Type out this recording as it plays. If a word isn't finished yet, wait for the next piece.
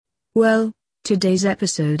Well, today's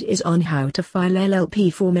episode is on how to file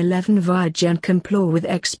LLP Form 11 via GenCompLaw with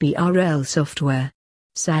XBRL software.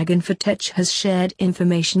 SAG-AFTRA has shared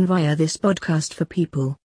information via this podcast for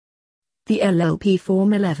people. The LLP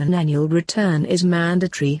Form 11 annual return is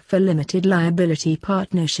mandatory for limited liability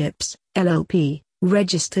partnerships, LLP,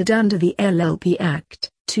 registered under the LLP Act,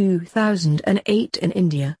 2008 in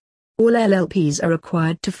India. All LLPs are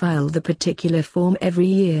required to file the particular form every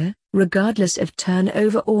year, regardless of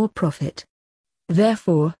turnover or profit.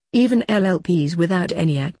 Therefore, even LLPs without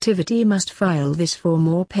any activity must file this form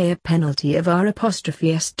or pay a penalty of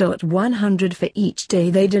R*S.100 for each day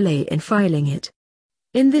they delay in filing it.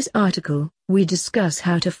 In this article, we discuss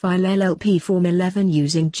how to file LLP Form 11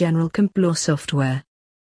 using GenCompLaw software.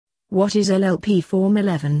 What is LLP Form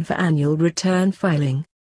 11 for annual return filing?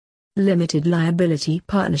 Limited Liability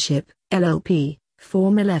Partnership, LLP,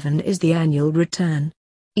 Form 11 is the annual return.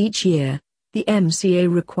 Each year, the MCA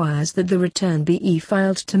requires that the return be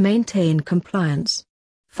e-filed to maintain compliance.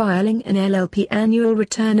 Filing an LLP annual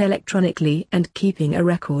return electronically and keeping a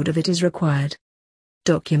record of it is required.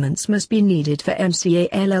 Documents must be needed for MCA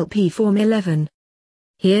LLP Form 11.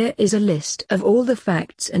 Here is a list of all the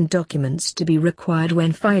facts and documents to be required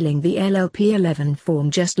when filing the LLP 11 form,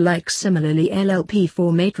 just like similarly LLP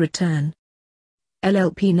Form 8 return.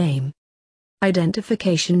 LLP name.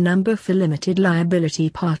 Identification number for limited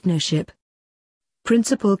liability partnership.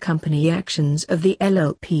 Principal company actions of the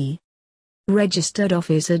LLP. Registered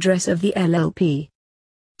office address of the LLP.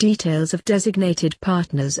 Details of designated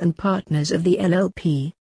partners and partners of the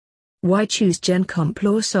LLP. Why choose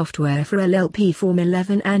GenCompLaw software for LLP Form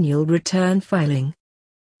 11 annual return filing?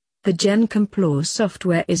 The GenCompLaw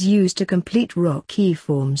software is used to complete ROC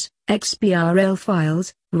forms, XBRL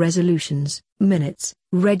files, resolutions, minutes,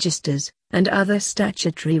 registers, and other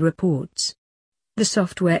statutory reports. The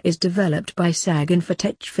software is developed by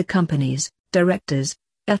SAG-AFTRA for companies, directors,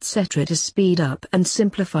 etc. to speed up and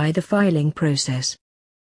simplify the filing process.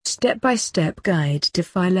 Step-by-step guide to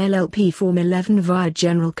file LLP Form 11 via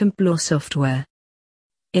GenCompLaw software.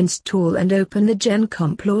 Install and open the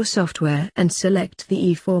GenCompLaw software and select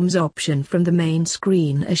the eForms option from the main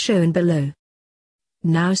screen as shown below.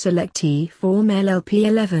 Now select eForm LLP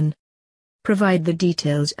 11. Provide the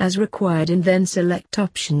details as required and then select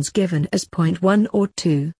options given as point 1 or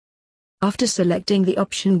 2. After selecting the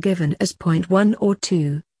option given as point 1 or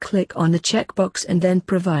 2, click on the checkbox and then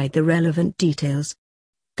provide the relevant details.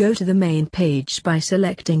 Go to the main page by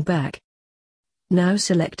selecting Back. Now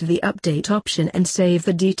select the Update option and save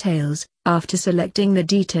the details. After selecting the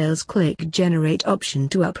details, click Generate option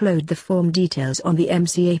to upload the form details on the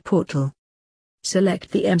MCA portal.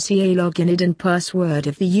 Select the MCA login ID and password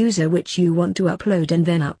of the user which you want to upload and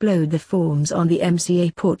then upload the forms on the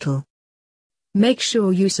MCA portal. Make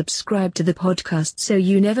sure you subscribe to the podcast so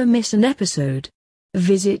you never miss an episode.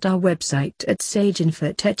 Visit our website at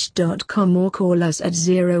SAG-AFTRA.com or call us at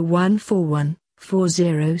 0141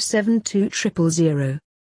 4072 000.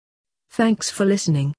 Thanks for listening.